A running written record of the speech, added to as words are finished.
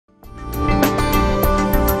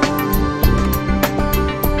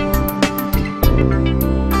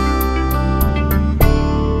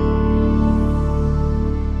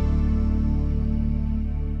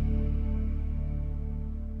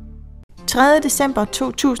3. december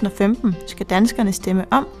 2015 skal danskerne stemme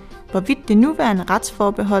om, hvorvidt det nuværende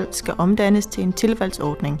retsforbehold skal omdannes til en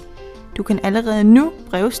tilvalgsordning. Du kan allerede nu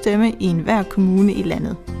brevstemme i enhver kommune i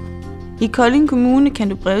landet. I Kolding Kommune kan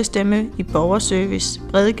du brevstemme i Borgerservice,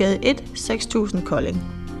 Bredegade 1, 6000 Kolding.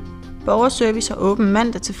 Borgerservice har åben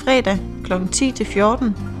mandag til fredag kl. 10 til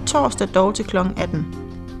 14, torsdag dog til kl. 18.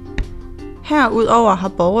 Herudover har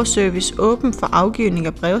Borgerservice åben for afgivning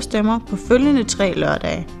af brevstemmer på følgende 3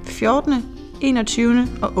 lørdage: 14., 21.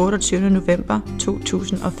 og 28. november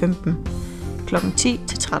 2015 kl. 10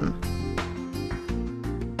 til 13.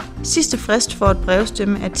 Sidste frist for at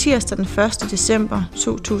brevstemme er tirsdag den 1. december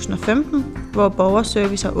 2015, hvor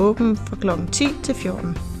Borgerservice er åben fra kl. 10 til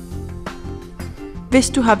 14. Hvis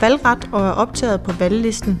du har valgret og er optaget på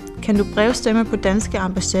valglisten, kan du brevstemme på danske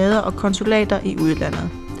ambassader og konsulater i udlandet.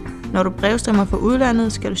 Når du brevstemmer for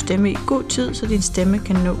udlandet, skal du stemme i god tid, så din stemme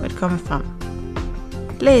kan nå at komme frem.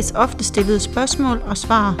 Læs ofte stillede spørgsmål og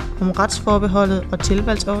svar om retsforbeholdet og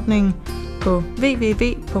tilvalgsordningen på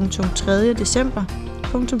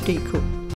www.3december.dk.